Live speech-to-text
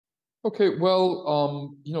Okay,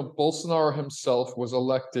 well, Bolsonaro himself was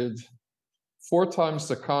elected 4 times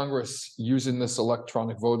to Congress using this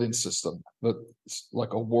electronic voting system, that's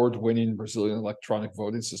like award-winning Brazilian electronic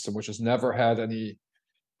voting system, which has never had any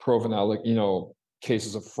proven,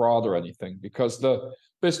 cases of fraud or anything, because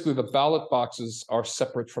basically the ballot boxes are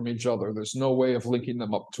separate from each other. There's no way of linking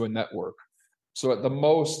them up to a network. So at the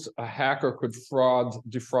most, a hacker could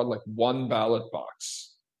defraud like one ballot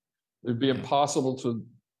box. It'd be impossible to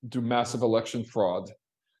do massive election fraud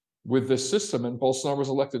with this system. And Bolsonaro was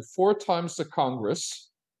elected 4 times to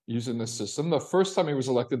Congress using this system. The first time he was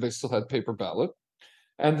elected, they still had paper ballot.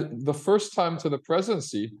 And the first time to the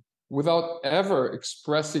presidency, without ever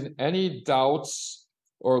expressing any doubts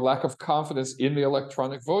or lack of confidence in the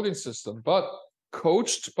electronic voting system, but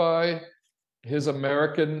coached by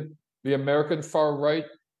the American far right,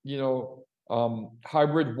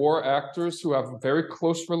 hybrid war actors who have a very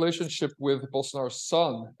close relationship with Bolsonaro's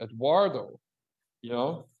son, Eduardo.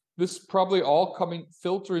 This probably all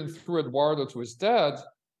filtering through Eduardo to his dad.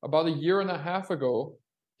 About a year and a half ago,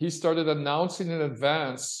 he started announcing in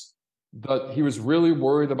advance that he was really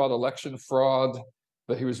worried about election fraud,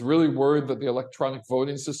 that he was really worried that the electronic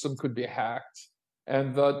voting system could be hacked,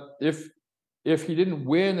 and that if he didn't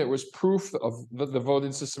win, it was proof that the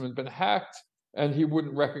voting system had been hacked, and he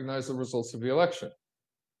wouldn't recognize the results of the election.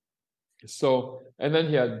 So, and then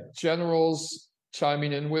he had generals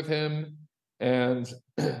chiming in with him, and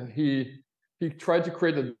he tried to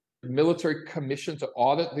create a military commission to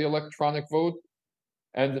audit the electronic vote.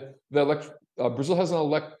 And Brazil has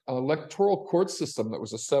an electoral court system that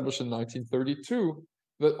was established in 1932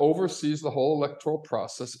 that oversees the whole electoral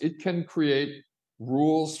process. It can create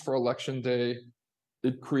rules for election day.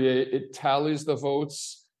 It tallies the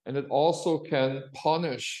votes, and it also can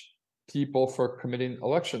punish people for committing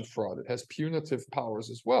election fraud. It has punitive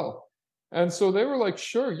powers as well. And so they were like,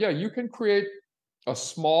 sure, yeah, you can create a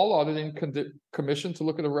small auditing commission to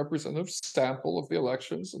look at a representative sample of the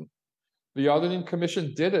elections. And the auditing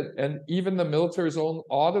commission did it. And even the military's own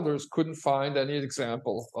auditors couldn't find any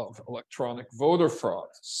example of electronic voter fraud.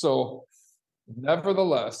 So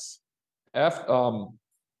nevertheless, it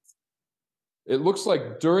looks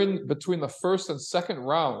like between the first and second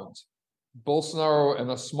round, Bolsonaro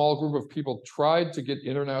and a small group of people tried to get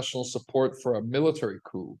international support for a military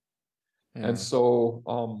coup. And so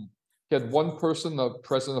he had one person, the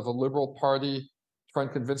president of a liberal party, try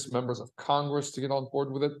and convince members of Congress to get on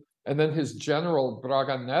board with it. And then his general,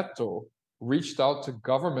 Braga Neto, reached out to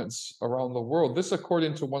governments around the world. This,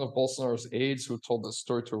 according to one of Bolsonaro's aides who told the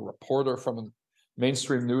story to a reporter from a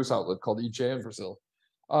mainstream news outlet called EJ in Brazil.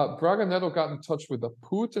 Braga Neto got in touch with the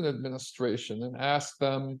Putin administration and asked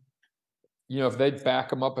them, if they'd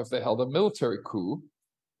back him up if they held a military coup.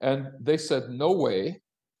 And they said, no way.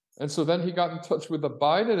 And so then he got in touch with the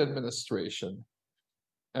Biden administration.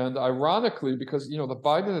 And ironically, because, the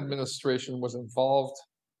Biden administration was involved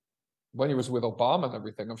when he was with Obama and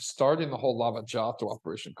everything, of starting the whole Lava Jato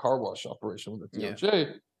operation, car wash operation with the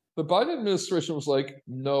DOJ, the Biden administration was like,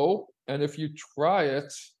 no, and if you try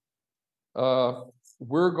it,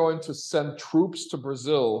 we're going to send troops to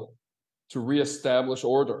Brazil to reestablish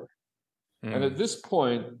order. And at this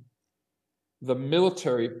point, the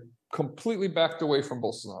military completely backed away from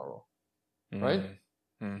Bolsonaro, right?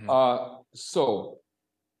 So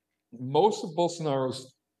most of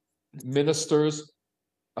Bolsonaro's ministers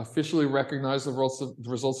officially recognized the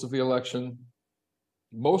results of the election.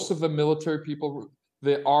 Most of the military people,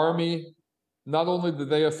 the army, not only did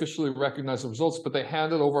they officially recognize the results, but they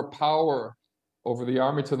handed over power over the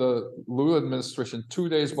army to the Lula administration 2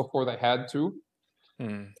 days before they had to.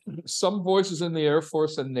 Some voices in the Air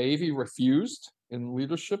Force and Navy refused in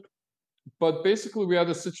leadership. But basically, we had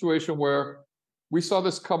a situation where we saw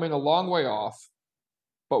this coming a long way off,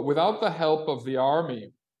 but without the help of the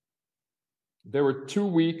army, they were too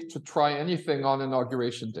weak to try anything on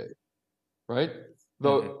Inauguration Day, right?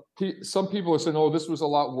 Though some people are saying, oh, this was a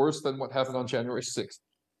lot worse than what happened on January 6th.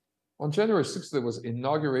 On January 6th, there was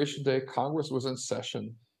Inauguration Day. Congress was in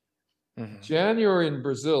session. January in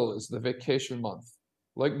Brazil is the vacation month.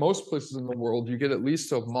 Like most places in the world, you get at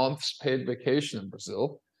least a month's paid vacation in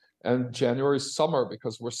Brazil. And January is summer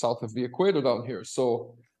because we're south of the equator down here.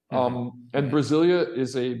 So, and Brasilia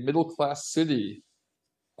is a middle-class city.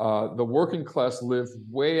 The working class live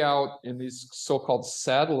way out in these so-called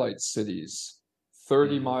satellite cities,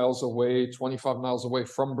 30 miles away, 25 miles away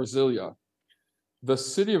from Brasilia. The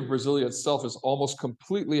city of Brasilia itself is almost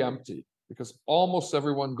completely empty because almost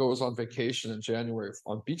everyone goes on vacation in January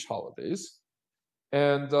on beach holidays.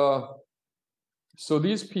 And so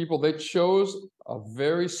these people, they chose a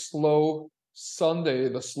very slow Sunday,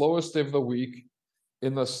 the slowest day of the week,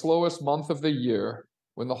 in the slowest month of the year,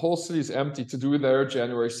 when the whole city's empty, to do their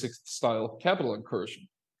January 6th style Capitol incursion.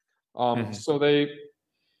 So they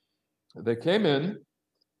came in,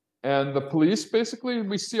 and the police, basically,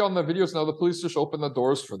 we see on the videos now, the police just opened the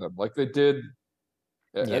doors for them, like they did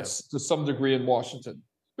to some degree in Washington.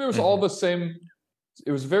 It was all the same.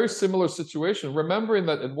 It was a very similar situation, remembering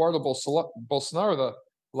that Eduardo Bolsonaro, the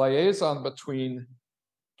liaison between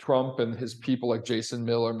Trump and his people like Jason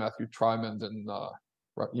Miller, Matthew Trimond, and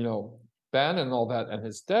Bannon and all that, and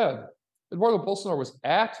his dad, Eduardo Bolsonaro was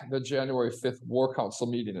at the January 5th War Council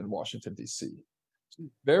meeting in Washington, D.C.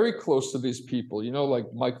 Very close to these people, like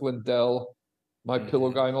Mike Lindell, My Pillow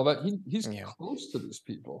Guy, and all that. He's close to these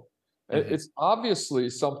people. It's obviously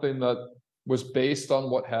something that was based on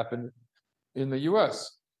what happened in the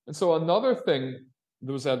U.S. And so another thing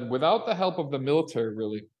was that without the help of the military,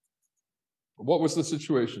 really, what was the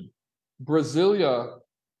situation? Brasilia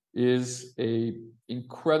is a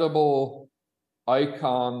incredible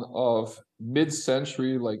icon of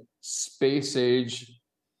mid-century, like space age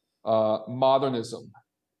modernism.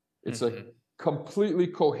 It's a completely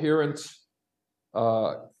coherent,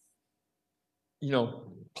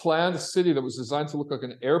 planned city that was designed to look like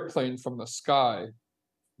an airplane from the sky.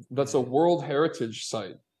 That's a World Heritage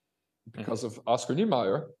Site because of Oscar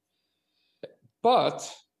Niemeyer. But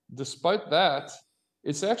despite that,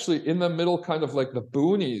 it's actually in the middle, kind of like the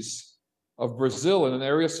boonies of Brazil, in an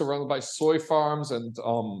area surrounded by soy farms and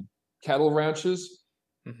cattle ranches,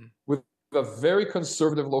 with a very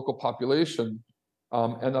conservative local population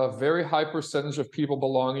and a very high percentage of people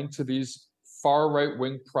belonging to these far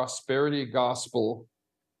right-wing prosperity gospel,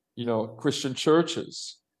 Christian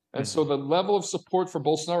churches. And so the level of support for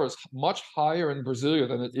Bolsonaro is much higher in Brasilia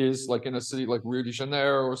than it is like in a city like Rio de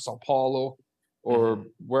Janeiro or Sao Paulo or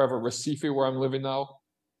wherever, Recife, where I'm living now.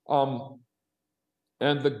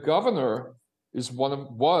 And the governor was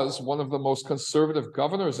one of the most conservative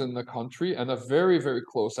governors in the country and a very, very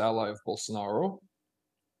close ally of Bolsonaro.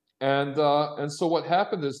 And so what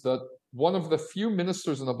happened is that one of the few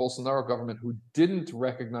ministers in the Bolsonaro government who didn't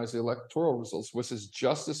recognize the electoral results was his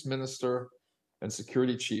justice minister and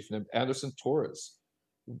security chief named Anderson Torres.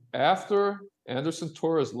 After Anderson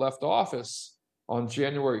Torres left office on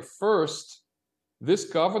January 1st, this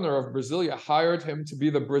governor of Brasilia hired him to be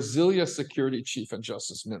the Brasilia security chief and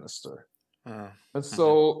justice minister. And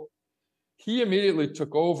so he immediately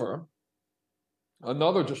took over,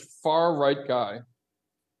 another just far right guy,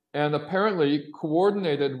 and apparently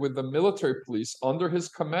coordinated with the military police under his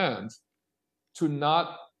command to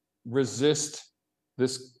not resist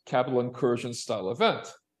this Capitol incursion style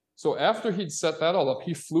event. So after he'd set that all up,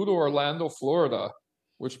 he flew to Orlando, Florida,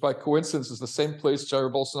 which by coincidence is the same place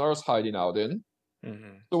Jair Bolsonaro is hiding out in.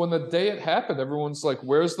 So when the day it happened, everyone's like,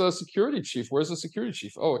 where's the security chief? Where's the security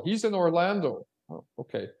chief? Oh, he's in Orlando. Oh,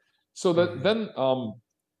 okay. So that then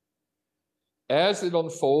as it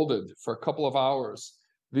unfolded for a couple of hours,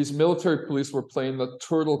 these military police were playing the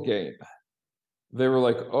turtle game. They were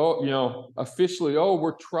like, officially,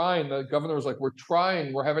 we're trying. The governor was like, we're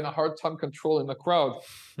trying. We're having a hard time controlling the crowd.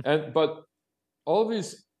 But all of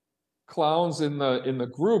these clowns in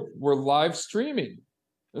the group were live streaming.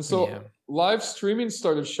 And so live streaming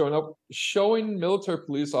started showing up, showing military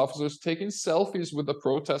police officers taking selfies with the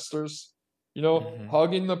protesters,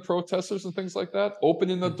 hugging the protesters and things like that,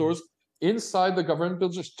 opening the doors inside the government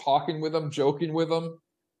building, just talking with them, joking with them.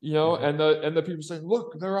 And the people saying,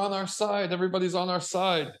 look, they're on our side. Everybody's on our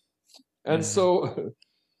side. And so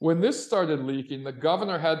when this started leaking, the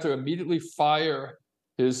governor had to immediately fire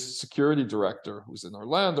his security director, who's in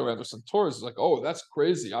Orlando, Anderson Torres. Is like, oh, that's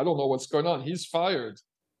crazy. I don't know what's going on. He's fired.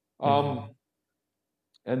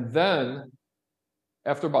 And then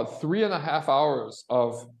after about 3.5 hours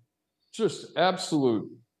of just absolute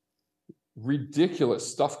ridiculous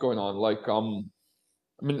stuff going on, like,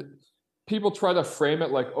 people try to frame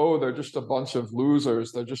it like, oh, they're just a bunch of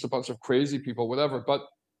losers. They're just a bunch of crazy people, whatever. But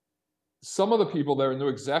some of the people there knew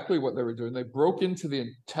exactly what they were doing. They broke into the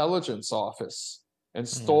intelligence office and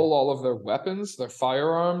stole all of their weapons, their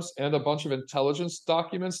firearms, and a bunch of intelligence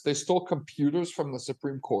documents. They stole computers from the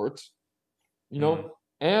Supreme Court,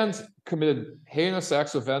 and committed heinous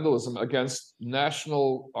acts of vandalism against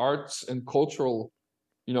national arts and cultural,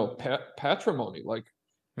 patrimony, like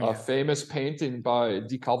a famous painting by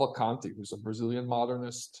Di Cavalcanti, who's a Brazilian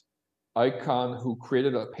modernist icon who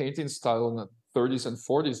created a painting style in the 30s and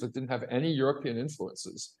 40s that didn't have any European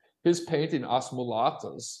influences. His painting, As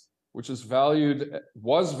Mulatas, which was valued at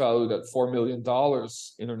 $4 million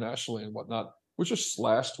internationally and whatnot, was just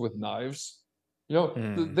slashed with knives,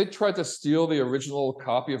 They tried to steal the original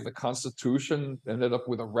copy of the Constitution, ended up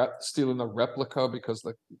with stealing the replica because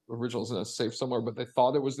the original's in a safe somewhere, but they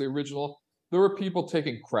thought it was the original. There were people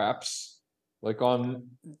taking craps like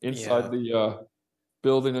inside the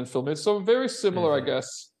building and filming. So very similar, I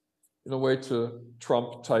guess, in a way to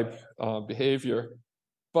Trump type behavior.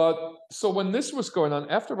 But so when this was going on,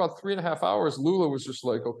 after about 3.5 hours, Lula was just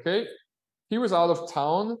like, okay, he was out of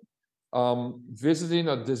town visiting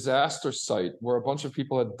a disaster site where a bunch of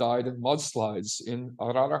people had died in mudslides in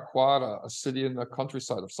Araraquara, a city in the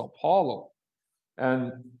countryside of Sao Paulo.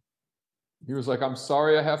 And he was like, I'm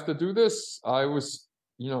sorry I have to do this.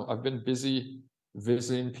 I've been busy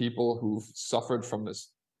visiting people who've suffered from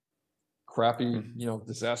this crappy,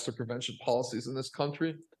 disaster prevention policies in this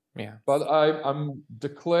country. Yeah. But I'm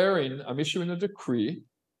issuing a decree.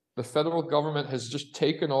 The federal government has just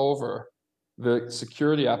taken over the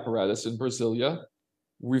security apparatus in Brasília.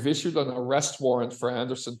 We've issued an arrest warrant for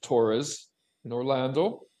Anderson Torres in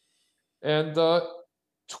Orlando. And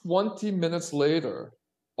 20 minutes later,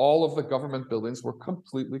 all of the government buildings were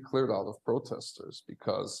completely cleared out of protesters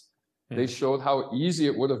because they showed how easy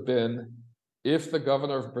it would have been if the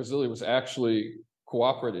governor of Brasília was actually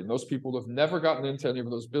cooperating. Those people would have never gotten into any of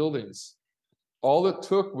those buildings. All it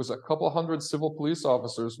took was a couple hundred civil police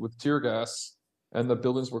officers with tear gas, and the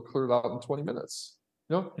buildings were cleared out in 20 minutes.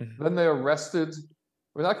 Then they arrested.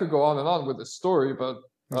 I could go on and on with this story, but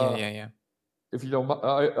if you don't,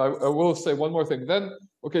 I will say one more thing. Then,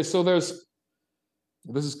 okay, so this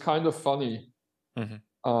is kind of funny.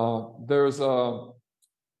 There's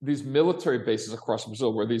these military bases across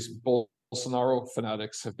Brazil where these Bolsonaro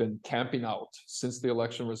fanatics have been camping out since the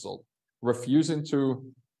election result, refusing to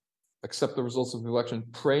accept the results of the election,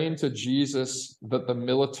 praying to Jesus that the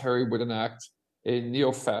military would enact a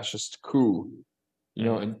neo-fascist coup,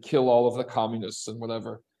 and kill all of the communists and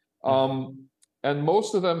whatever. And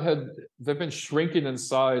most of them they've been shrinking in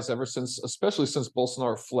size ever since, especially since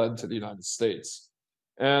Bolsonaro fled to the United States.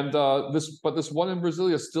 And this one in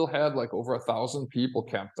Brasilia still had like over 1,000 people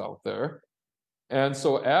camped out there. And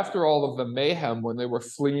so after all of the mayhem, when they were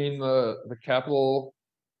fleeing the Capitol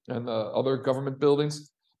and the other government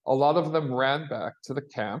buildings, a lot of them ran back to the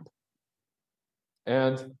camp.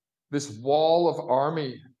 And this wall of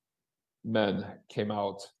army men came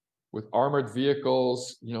out with armored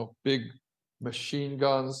vehicles, big machine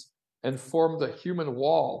guns, and formed a human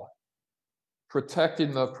wall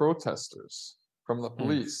protecting the protesters from the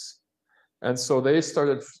police. And so they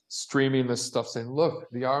started streaming this stuff saying, look,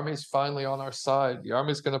 the army's finally on our side. The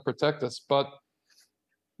army's going to protect us. But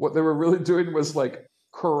what they were really doing was like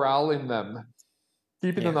corralling them,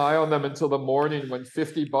 keeping an eye on them until the morning when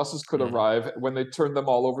 50 buses could arrive, when they turned them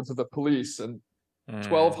all over to the police. And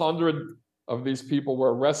 1,200 of these people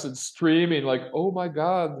were arrested, screaming like, oh my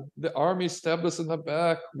God, the army stabbed us in the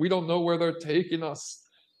back. We don't know where they're taking us.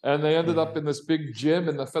 And they ended up in this big gym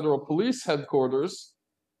in the federal police headquarters,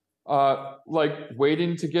 like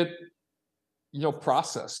waiting to get,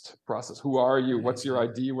 processed. Who are you? What's your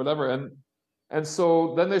ID? Whatever. And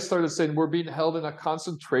so then they started saying, we're being held in a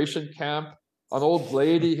concentration camp. An old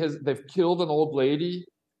lady they've killed an old lady.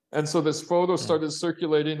 And so this photo started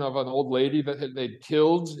circulating of an old lady that they'd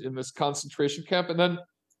killed in this concentration camp. And then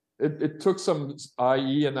it took some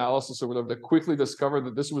IE analysis or whatever to quickly discover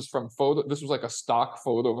that this was like a stock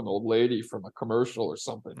photo of an old lady from a commercial or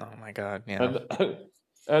something. Oh my God. Yeah.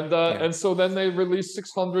 And so then they released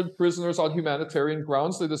 600 prisoners on humanitarian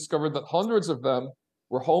grounds. They discovered that hundreds of them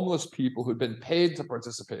were homeless people who'd been paid to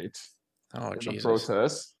participate in the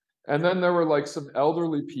protests. And then there were like some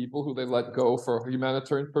elderly people who they let go for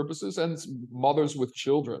humanitarian purposes and mothers with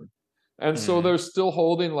children. And so they're still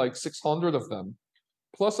holding like 600 of them,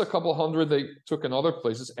 plus a couple hundred they took in other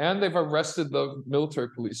places. And they've arrested the military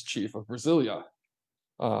police chief of Brasília,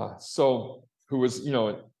 who was,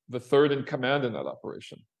 the third in command in that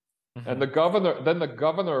operation. And the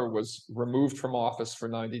governor was removed from office for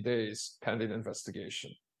 90 days pending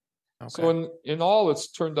investigation. So in all,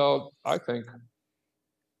 it's turned out, I think,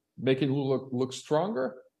 making Lula look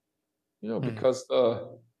stronger, because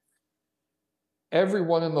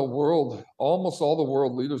everyone in the world, almost all the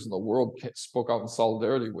world leaders in the world spoke out in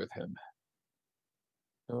solidarity with him.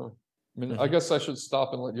 I guess I should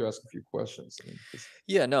stop and let you ask a few questions.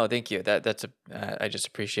 Yeah, no, thank you. I just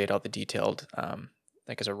appreciate all the detailed,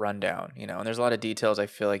 as a rundown, and there's a lot of details I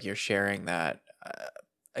feel like you're sharing that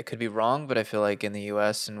I could be wrong, but I feel like in the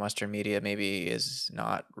US and Western media maybe is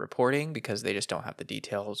not reporting because they just don't have the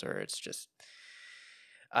details, or it's just,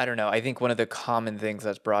 I don't know. I think one of the common things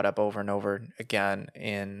that's brought up over and over again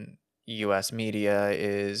in US media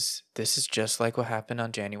is this is just like what happened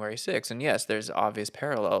on January 6th. And yes, there's obvious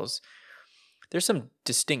parallels. there's some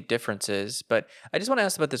distinct differences, but I just want to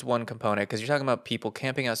ask about this one component because you're talking about people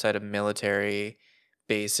camping outside of military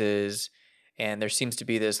bases, and there seems to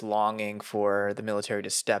be this longing for the military to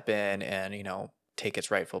step in and, take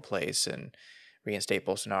its rightful place and reinstate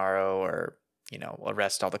Bolsonaro or,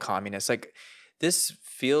 arrest all the communists. Like, this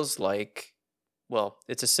feels like, well,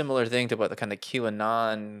 it's a similar thing to what the kind of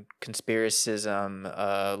QAnon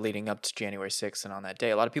conspiracism leading up to January 6th and on that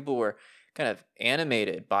day. A lot of people were kind of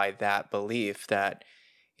animated by that belief that,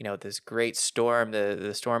 this great storm,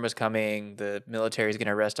 the storm is coming, the military is going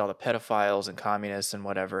to arrest all the pedophiles and communists and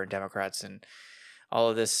whatever, and Democrats and all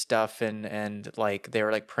of this stuff. And like, they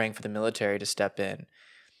were like praying for the military to step in.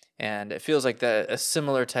 And it feels like that a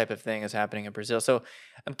similar type of thing is happening in Brazil. So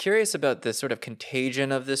I'm curious about this sort of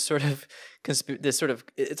contagion of this sort of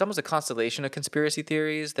it's almost a constellation of conspiracy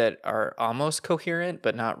theories that are almost coherent,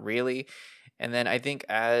 but not really. And then I think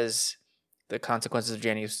as the consequences of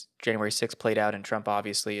January 6th played out, and Trump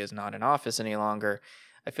obviously is not in office any longer,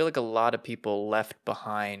 I feel like a lot of people left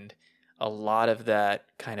behind a lot of that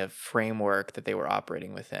kind of framework that they were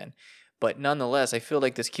operating within. But nonetheless, I feel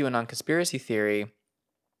like this QAnon conspiracy theory,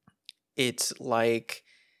 it's like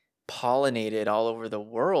pollinated all over the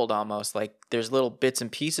world almost. Like there's little bits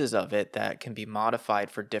and pieces of it that can be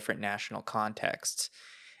modified for different national contexts.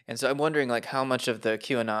 And so I'm wondering like how much of the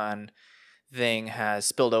QAnon thing has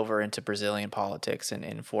spilled over into Brazilian politics and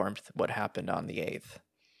informed what happened on the 8th.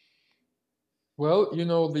 Well,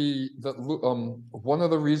 one of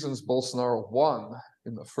the reasons Bolsonaro won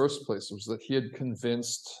in the first place was that he had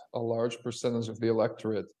convinced a large percentage of the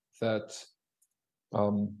electorate that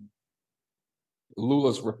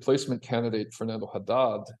Lula's replacement candidate, Fernando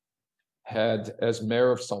Haddad, had, as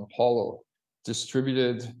mayor of São Paulo,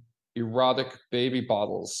 distributed erotic baby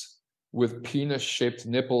bottles with penis-shaped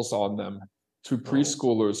nipples on them to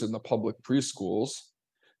preschoolers in the public preschools,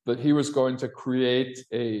 that he was going to create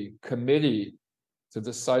a committee to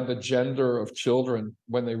decide the gender of children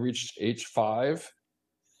when they reached age 5.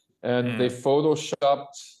 And they photoshopped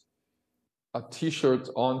a t-shirt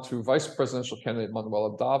onto vice presidential candidate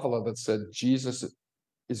Manuela Dávila that said, Jesus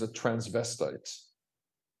is a transvestite,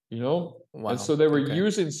 Wow. And so they were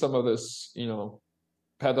using some of this,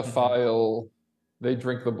 pedophile, they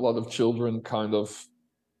drink the blood of children kind of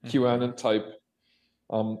QAnon type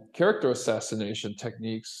character assassination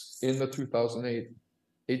techniques in the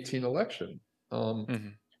 2018 election.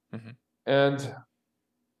 And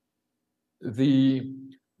the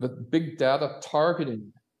big data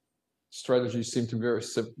targeting strategies seem to be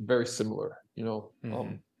very similar,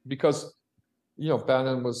 because,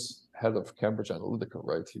 Bannon was head of Cambridge Analytica,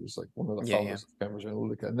 right? He was like one of the founders of Cambridge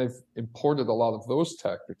Analytica, and they've imported a lot of those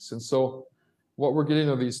tactics. And so what we're getting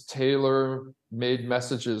are these tailor-made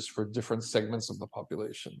messages for different segments of the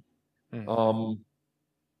population.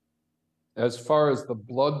 As far as the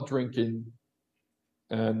blood drinking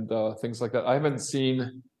and things like that, I haven't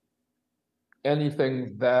seen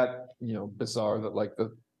anything that, bizarre, that like the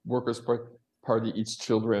Workers' Party eats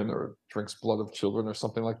children or drinks blood of children or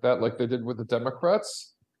something like that, like they did with the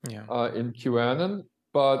Democrats in QAnon.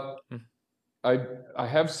 But I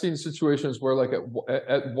have seen situations where, like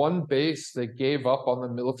at one base, they gave up on the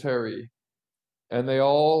military, and they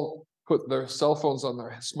all put their smartphones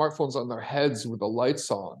on their heads with the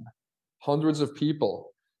lights on, hundreds of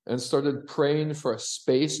people, and started praying for a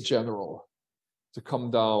space general to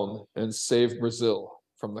come down and save Brazil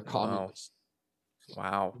from the communists.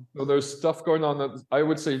 Wow. So there's stuff going on that I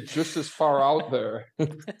would say just as far out there.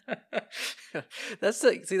 That's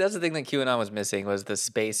the thing that QAnon was missing, was the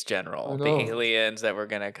space general, the aliens that were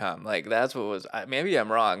gonna come. Like that's what was. Maybe I'm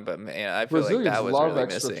wrong, but I feel Brazilians like that was love really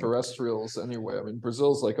missing. Extraterrestrials anyway. I mean,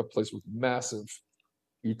 Brazil's like a place with massive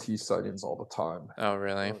ET sightings all the time. Oh,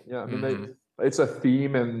 really? Yeah. I mean, it's a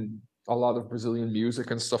theme in a lot of Brazilian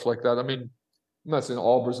music and stuff like that. I mean, I'm not saying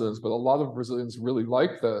all Brazilians, but a lot of Brazilians really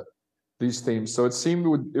like these themes. So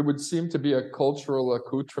it would seem to be a cultural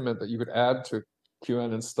accoutrement that you could add to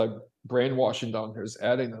QAnon and start brainwashing down here, is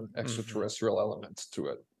adding an extraterrestrial element to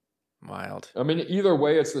it. Wild. I mean, either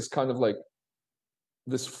way, it's this kind of like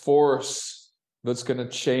this force that's going to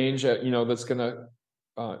change it, that's going to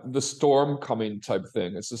the storm coming type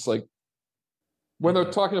thing. It's just like when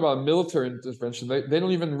they're talking about military intervention, they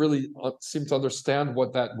don't even really seem to understand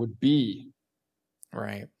what that would be.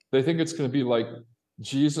 Right. They think it's going to be like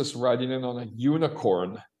Jesus riding in on a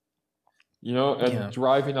unicorn, and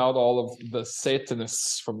driving out all of the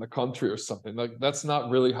Satanists from the country or something. Like that's not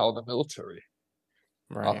really how the military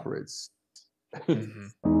operates.